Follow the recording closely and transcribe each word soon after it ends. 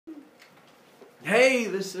Hey,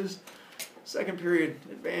 this is second period,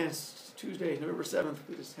 advanced, Tuesday, November 7th.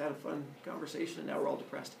 We just had a fun conversation and now we're all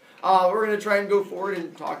depressed. We're going to try and go forward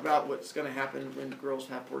and talk about what's going to happen when girls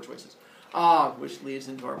have poor choices. Which leads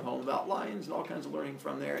into our poem about lions and all kinds of learning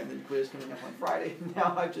from there, and then quiz coming up on Friday.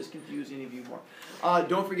 Now I've just confused any of you more.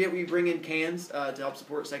 Don't forget we bring in cans to help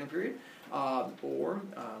support second period, or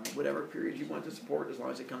whatever period you want to support, as long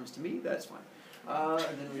as it comes to me, that's fine. And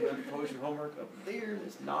then we have the poetry homework up there.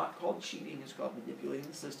 It's not called cheating, it's called manipulating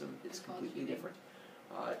the system. It's completely different.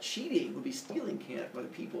 Cheating would be stealing cans from other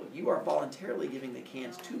people. You are voluntarily giving the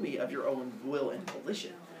cans to me of your own will and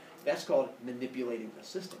volition. That's called manipulating the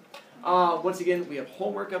system. Once again, we have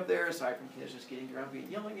homework up there, aside from kids just getting grumpy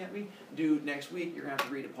and yelling at me. Due next week, you're going to have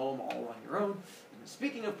to read a poem all on your own. And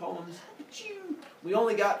speaking of poems, we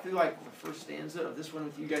only got through like the first stanza of this one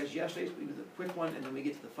with you guys yesterday, so we do the quick one, and then we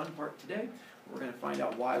get to the fun part today. We're going to find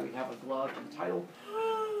out why we have a glove and title.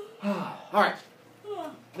 Alright,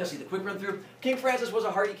 let's see the quick run through. King Francis was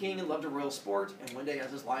a hardy king and loved a royal sport, and one day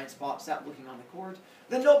as his lion spot sat looking on the court,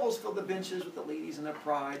 the nobles filled the benches with the ladies in their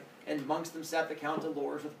pride, and amongst them sat the Count de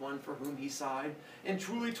Lors with one for whom he sighed. And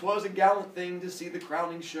truly 'twas a gallant thing to see the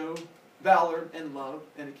crowning show, valor and love,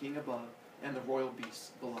 and a king above, and the royal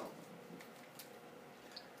beasts below.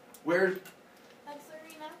 Where's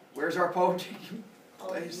our poem taking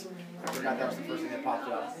place? I forgot that was the first thing that popped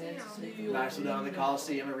up. Nicely done in the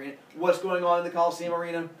Coliseum arena. What's going on in the Coliseum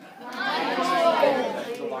arena?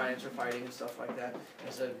 The lions are fighting and stuff like that.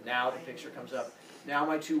 And so now the picture comes up. Now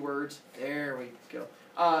my two words. There we go.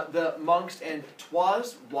 The amongst and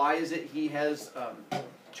 'twas. Why is it he has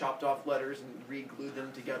chopped off letters and re-glued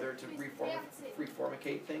them together to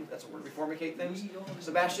reformicate things? That's a word, reformicate things.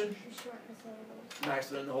 Sebastian?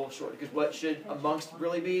 Nicer than the whole short. Because what should amongst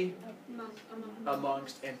really be?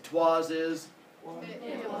 Amongst. And 'twas is?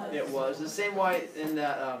 It was. The same way in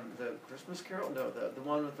that, the Christmas Carol? No, the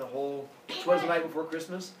one with the whole, 'twas the night before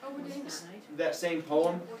Christmas. That same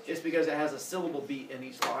poem, it's because it has a syllable beat in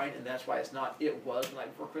each line, and that's why it's not it was the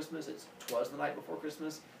night before Christmas, it's 'twas the night before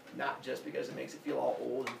Christmas. Not just because it makes it feel all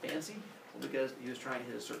old and fancy, but because he was trying to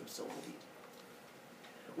hit a certain syllable beat.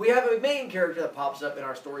 We have a main character that pops up in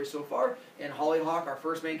our story so far, and Hollyhock, our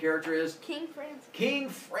first main character, is King Francis. King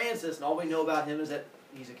Francis, and all we know about him is that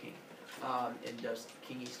he's a king, and does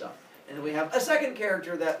kingy stuff. And then we have a second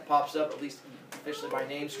character that pops up, at least officially by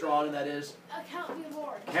name, Strawn, and that is Count de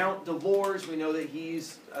Lors. Count de Lors. We know that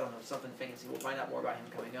he's, I don't know, something fancy. We'll find out more about him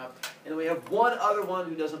coming up. And then we have one other one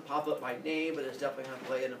who doesn't pop up by name, but is definitely going to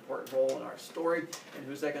play an important role in our story. And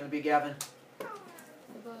who's that going to be, Gavin?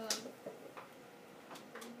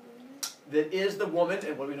 That is the woman.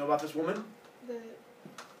 And what do we know about this woman? That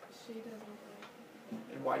she doesn't like him.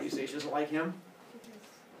 And why do you say she doesn't like him? Because she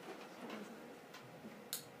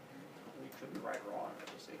doesn't. We could be right or wrong. I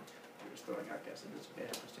just say we're just throwing out guesses. It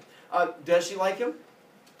happens too. Does she like him?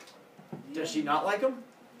 Does she not like him?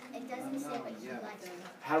 It doesn't say what he likes.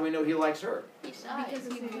 How do we know he likes her? Because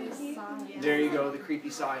of his sign. There you go, the creepy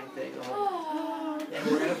sign thing. And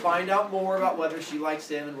we're going to find out more about whether she likes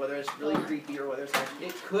him and whether it's really creepy or whether it's actually...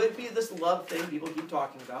 It could be this love thing people keep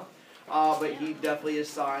talking about. But he definitely is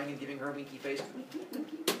sighing and giving her a winky face.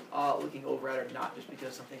 Looking over at her, not just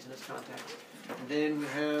because something's in his contacts. And then we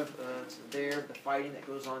have there the fighting that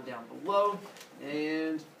goes on down below.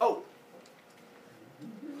 And, oh!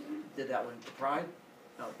 Did that one. The pride?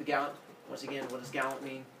 No, the gallant. Once again, what does gallant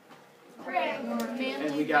mean?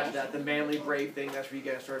 And we got that, the manly brave thing. That's where you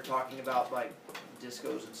guys started talking about, like,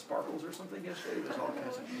 discos and sparkles or something yesterday. It was all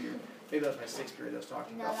kinds of weird. Maybe that was my sixth period I was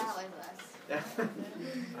talking No, about. that was us.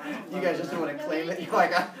 You guys just don't want to claim it. You're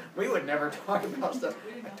like, we would never talk about stuff.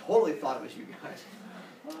 I totally thought it was you guys.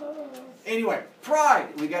 Anyway,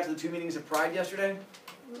 pride. We got to the two meanings of pride yesterday.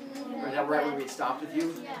 Or is that right where we stopped with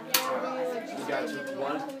you? Yeah. We got to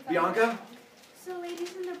one. Bianca? So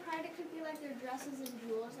ladies in their pride, it could be like their dresses and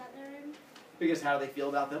jewels that they're in. Because how do they feel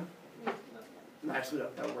about them? Nicely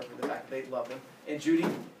done. That would work with the fact that they love them. And Judy? To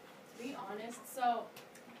be honest, so,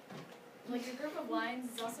 like a group of lions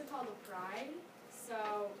is also called a pride,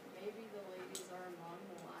 so maybe the ladies are among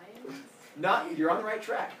the lions? You're on the right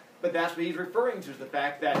track. But that's what he's referring to, is the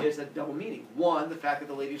fact that it's a double meaning. One, the fact that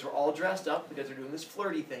the ladies are all dressed up because they're doing this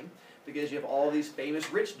flirty thing, because you have all these famous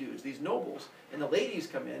rich dudes, these nobles, and the ladies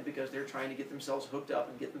come in because they're trying to get themselves hooked up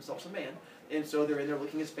and get themselves a man, and so they're in there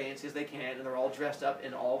looking as fancy as they can, and they're all dressed up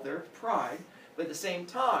in all their pride. But at the same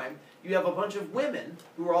time, you have a bunch of women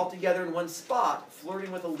who are all together in one spot,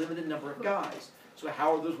 flirting with a limited number of guys. So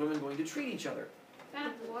how are those women going to treat each other?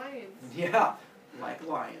 Bad lions. Yeah, like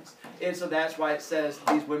lions. And so that's why it says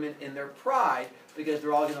these women in their pride, because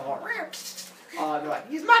they're all going to all They're like,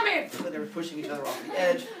 he's my man! And they're pushing each other off the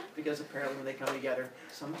edge because apparently when they come together,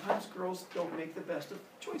 sometimes girls don't make the best of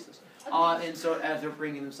choices. And so as they're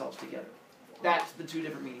bringing themselves together. That's the two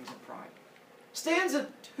different meanings of pride. Stanza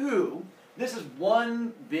 2, this is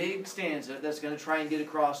one big stanza that's going to try and get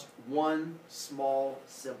across one small,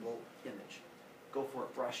 simple image. Go for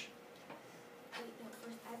it, Brush. Wait, no,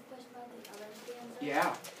 first I have a question about the other stanza.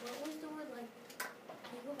 Yeah. What was the word, like, can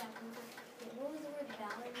you go back one second? What was the word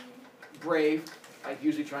valor mean? Brave. Like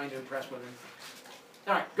usually trying to impress women.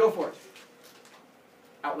 All right, go for it.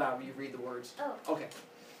 Out loud, you read the words. Oh. Okay.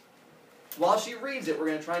 While she reads it, we're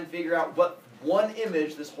going to try and figure out what one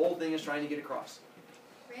image this whole thing is trying to get across.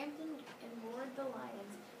 Ramped and roared the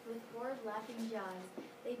lions with horrid laughing jaws.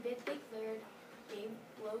 They bit, they glared, gave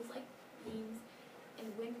blows like beams, and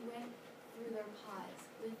wind went through their paws.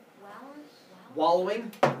 With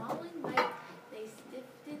Wallowing. wallowing might, they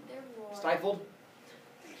stifted their roar. Stifled.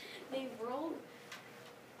 They rolled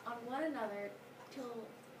on one another till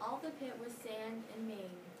all the pit was sand and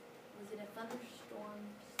mane, was in a thunderstorm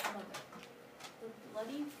smother. The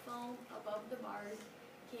bloody foam above the bars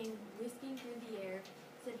came whisking through the air.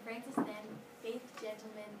 Said Francis then, faith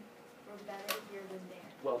gentlemen were better here than there.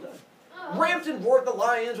 Well done. Oh. Ramped and roared the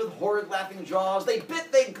lions with horrid laughing jaws. They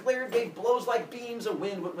bit, they glared, gave blows like beams, a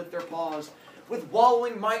wind went with their paws. With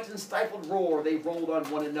wallowing might and stifled roar, they rolled on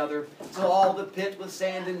one another, till all the pit with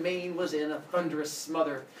sand and mane was in a thunderous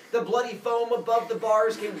smother. The bloody foam above the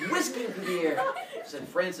bars came whisking through the air. Said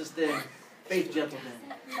Francis then, faith gentlemen,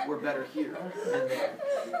 we're better here than there.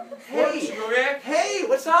 Hey,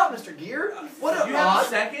 what's up, Mr. Gear? What up, You have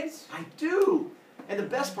seconds? I do. And the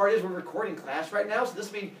best part is we're recording class right now, so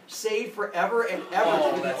this will be saved forever and ever. Oh,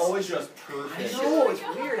 We can that's always just I perfect. know, it's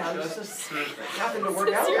weird how this just happened to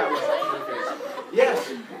work out that way. Yes.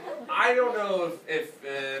 I don't know if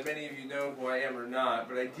many of you know who I am or not,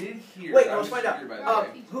 but I did hear. Wait, I'm let's find out. Here, by the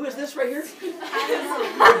way. Who is this right here?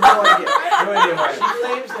 I I have no idea. No idea who I She am.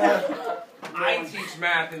 claims to have. I teach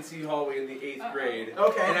math in C Hallway in the 8th grade.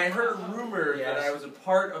 Okay. And I heard a rumor Yes. that I was a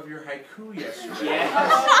part of your haiku yesterday. Yes.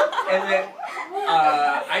 And that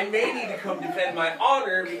I may need to come defend my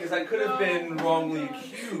honor because I could have been wrongly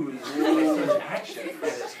accused of such action.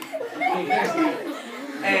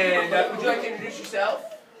 And would you like to introduce yourself?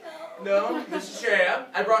 No? This is Shreya.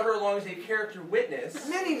 I brought her along as a character witness.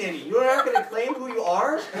 Nitty, you are going to claim who you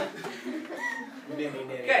are?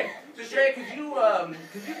 Nitty. Okay, so Shreya, could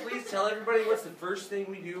you please tell everybody what's the first thing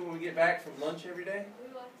we do when we get back from lunch every day?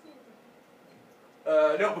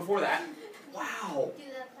 No, before that. Wow. do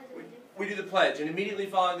that pledge. We do the pledge, and immediately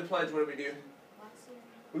following the pledge, what do we do?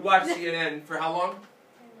 We watch CNN for how long?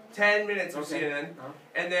 10 minutes of Okay. CNN.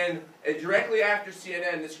 And then directly after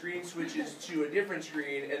CNN, the screen switches to a different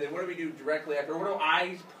screen, and then what do we do directly after? What do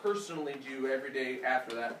I personally do every day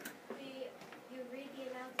after that? You read the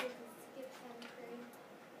announcements and skip 7th grade.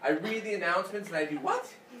 I read the announcements, and I do what?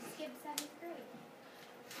 You skip 7th grade.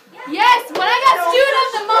 Yes, when I got student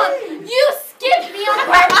of the month, you skipped me on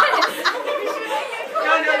purpose.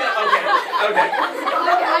 No, okay.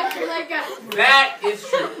 That is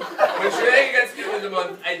true. When Shreya got student of the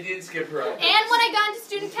month, I did skip her up. And when I got into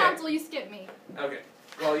student council, you skipped me. Okay.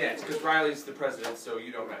 Well, yeah, it's because Riley's the president, so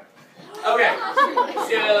you don't matter. Okay.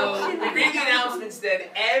 So we read the announcements then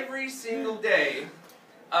every single day,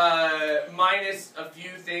 minus a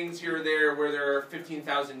few things here or there where there are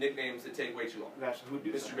 15,000 nicknames that take way too long. That's who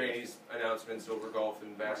do Mr. Bainey's announcements over golf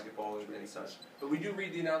and basketball and such. But we do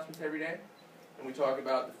read the announcements every day. And we talk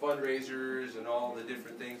about the fundraisers and all the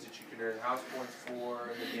different things that you can earn house points for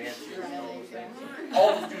and the dances and all those things.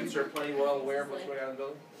 All the students are plenty well aware of what's going on in the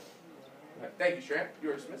building. All right. Thank you, Shreya. You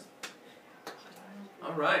are dismissed.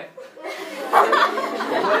 All right.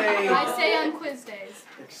 I say on quiz days.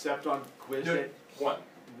 Except on quiz No, day. one.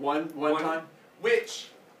 One time? Which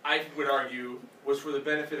I would argue was for the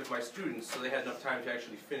benefit of my students, so they had enough time to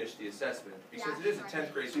actually finish the assessment. Because it is a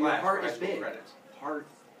 10th grade So your class heart for high is school big. credits. Heart.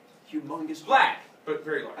 Humongous heart. Black, but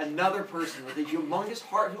very large. Another person with a humongous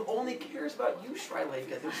heart who only cares about you,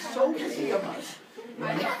 Shrileka. There's so many of us.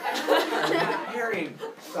 Herring.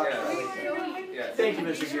 Yes. Thank you,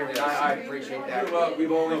 Mr. Gearman. I appreciate that. You're welcome.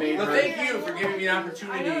 We've only made Well, room. thank you for giving me an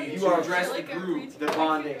opportunity You to are address the group. The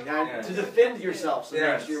bonding. Now, Yes. to defend yourself so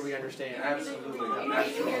Yes. next year we understand. Absolutely.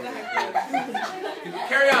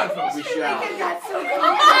 Carry on, folks. We shall.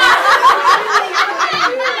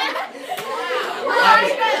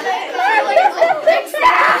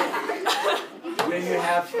 When you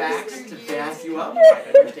have facts to back you up, I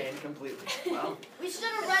understand completely. Well, We should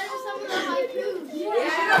have read some of the haikus.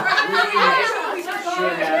 we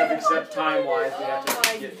should have, except time-wise, we have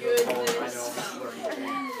to get to a poem. I know, I'm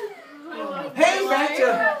learning. Hey, back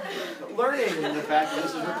to learning and the fact that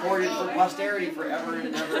this is recorded for posterity forever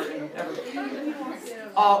and ever and ever.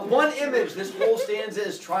 One image this whole stanza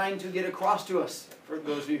is trying to get across to us, for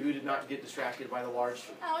those of you who did not get distracted by the large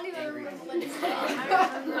I don't even angry remember what it said.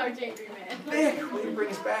 I remember Large Angry Man. Vic, will you bring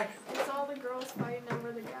us back? It's all the girls fighting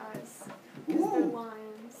over the guys. They're Ooh. lions.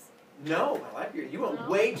 No, I like you went No?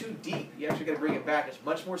 way too deep. You actually got to bring it back. It's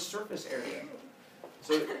much more surface area.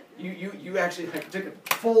 So you actually like, took a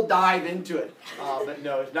full dive into it. But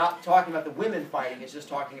no, it's not talking about the women fighting. It's just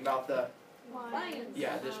talking about the, Lions.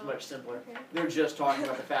 yeah, this is much simpler. Okay. They're just talking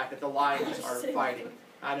about the fact that the lions are fighting.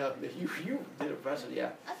 I know, you did impressive, yeah.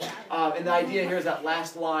 And the idea here is that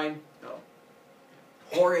last line, no.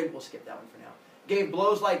 Horrid, we'll skip that one for now. Gave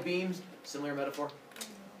blows like beams, similar metaphor.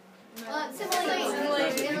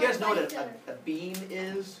 Similarly. Do you guys know what a beam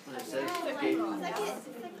is? When it says gave,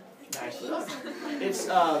 nice. It's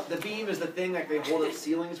the beam is the thing like they hold up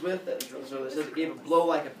ceilings with. So it says it gave a blow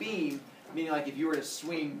like a beam, meaning like if you were to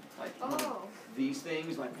swing like one of these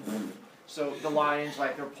things, like so the lions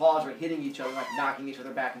like their paws are hitting each other, like knocking each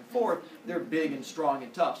other back and forth. They're big and strong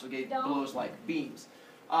and tough, so it gave blows like beams.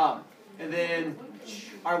 And then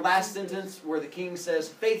our last sentence where the king says,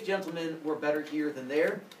 "Faith, gentlemen, we're better here than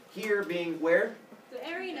there." Here being where?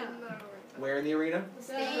 The arena. Where in the arena?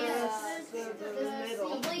 The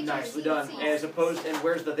Nicely done. As opposed, and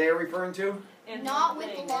where's the there referring to? Not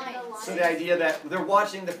with the lions. So the idea that they're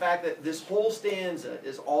watching the fact that this whole stanza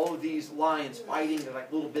is all of these lions fighting. They're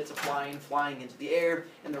like little bits of line flying into the air,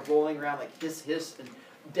 and they're rolling around like hiss, hiss, and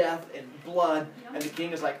death and blood. And the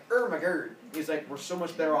king is like, my God. He's like, we're so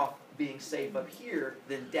much better off being safe up here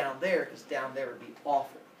than down there, because down there would be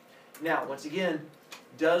awful. Now, once again,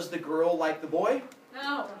 does the girl like the boy?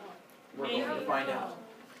 No. We're going to find out.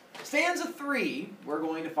 Stanza 3, we're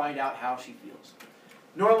going to find out how she feels.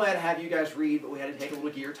 Normally I'd have you guys read, but we had to take a little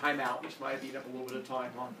gear time out, which might have eaten up a little bit of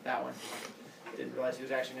time on that one. Didn't realize he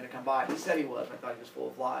was actually going to come by. He said he was. I thought he was full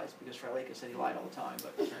of lies, because Frileka said he lied all the time,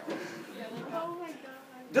 but apparently. Oh my God.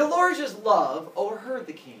 Dolores' love overheard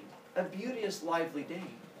the king, a beauteous, lively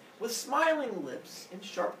dame, with smiling lips and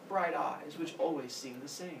sharp, bright eyes, which always seem the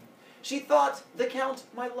same. She thought, the count,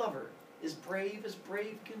 my lover, is brave as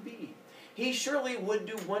brave can be. He surely would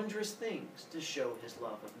do wondrous things to show his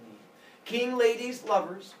love of me. King, ladies,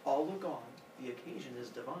 lovers, all look on, the occasion is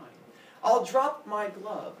divine. I'll drop my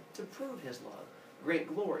glove to prove his love, great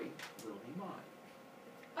glory will be mine.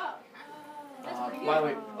 Oh. By the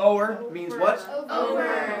way, o'er means what? Over.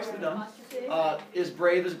 Nicely done. Is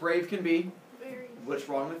brave as brave can be. What's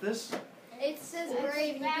wrong with this? It says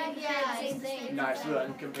brave, you can hear the same thing. Nicely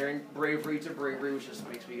done. Comparing bravery to bravery, which just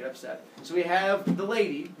makes me get upset. So we have the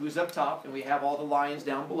lady who's up top, and we have all the lions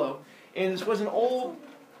down below. And this was an old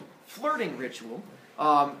flirting ritual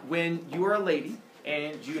when you were a lady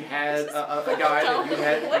and you had a guy that you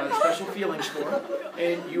had special feelings for,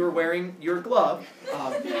 and you were wearing your glove.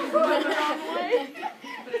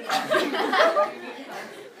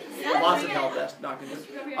 Lots of help, that's not going to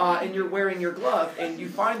and you're wearing your glove, and you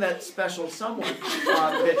find that special someone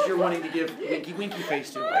that you're wanting to give winky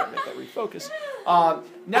face to. Like, that refocus.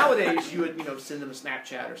 Nowadays, you would send them a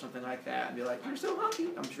Snapchat or something like that and be like, "You're so hunky."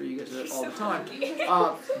 I'm sure you guys do that all the time.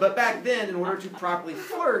 But back then, in order to properly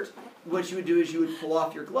flirt, what you would do is you would pull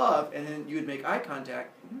off your glove, and then you would make eye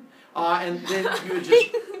contact, and then you would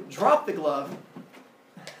just drop the glove.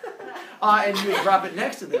 And you would drop it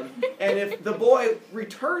next to them. And if the boy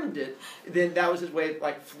returned it, then that was his way of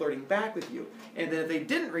like flirting back with you. And then if they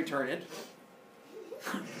didn't return it,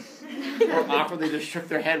 or awkwardly just shook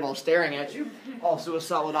their head while staring at you, also a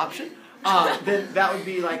solid option, then that would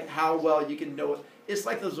be like how well you can know it. It's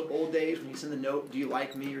like those old days when you send the note, "Do you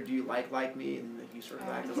like me?" or "Do you like me?" And then you sort of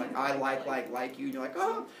act like, "I like you," and you're like,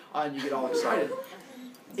 "Oh," and you get all excited.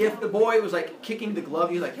 If the boy was like kicking the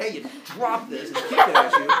glove, you're like, "Hey, you dropped this," and kicked it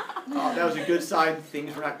at you. That was a good sign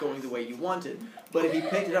things were not going the way you wanted. But if he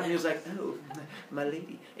picked it up and he was like, "Oh, my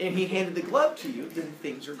lady," and he handed the glove to you, then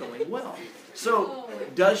things are going well. So,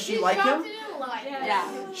 does she like him?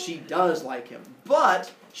 Yeah. She does like him.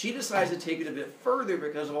 But she decides to take it a bit further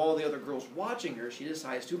because of all the other girls watching her. She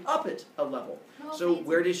decides to up it a level. So,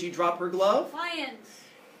 where does she drop her glove? Lions.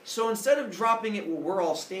 So instead of dropping it where we're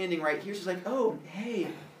all standing right here, she's like, "Oh, hey,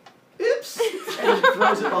 oops," and he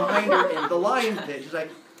throws it behind her in the lion pit. She's like,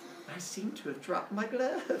 "I seem to have dropped my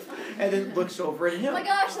glove," and then looks over at him. Oh my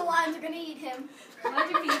gosh, the lions are gonna eat him.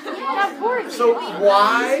 Yeah, of course. So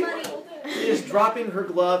why is dropping her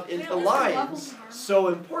glove into the lions so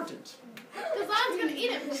important? Because lions are gonna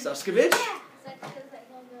eat him. Suskovich? She wants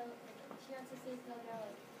to see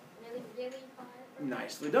really, really far.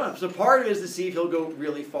 Nicely done. So part of it is to see if he'll go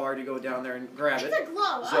really far to go down there and grab it. It's a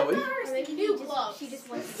glove. Zoe? New gloves. She just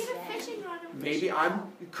wants to Get a stay. fishing rod. and Maybe fish I'm it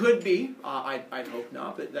out. could be. I'd hope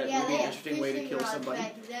not, but that would be an interesting way to kill somebody.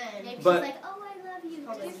 Maybe But- she's like, oh, I love you.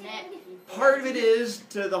 Probably Kiss neck. me. Part of it is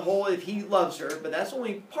to the whole if he loves her, but that's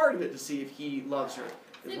only part of it to see if he loves her.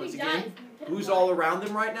 So Because if once he again, dies, you put him who's away. all around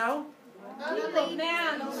them right now? The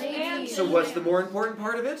man. So what's the more important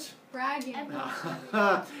part of it? Bragging.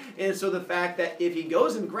 And so the fact that if he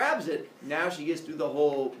goes and grabs it, now she gets to do the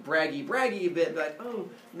whole braggy bit, like, oh,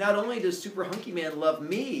 not only does Super Hunky Man love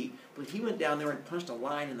me, but he went down there and punched a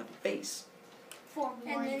lion in the face. For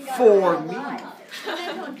And then me. got For alive. me. And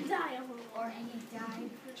then he'll die a little. Or he died.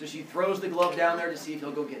 So she throws the glove down there to see if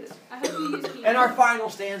he'll go get it. I hope you use And our final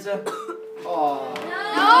stanza. Aww.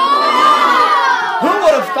 No! Who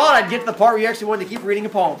would have thought I'd get to the part where you actually wanted to keep reading a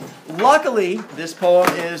poem? Luckily, this poem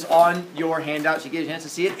is on your handout. So you get a chance to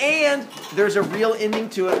see it. And there's a real ending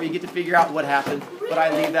to it where you get to figure out what happened. But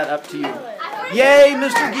I leave that up to you. Yay,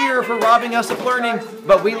 Mr. Gear, for robbing us of learning.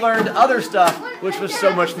 But we learned other stuff, which was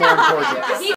so much more important.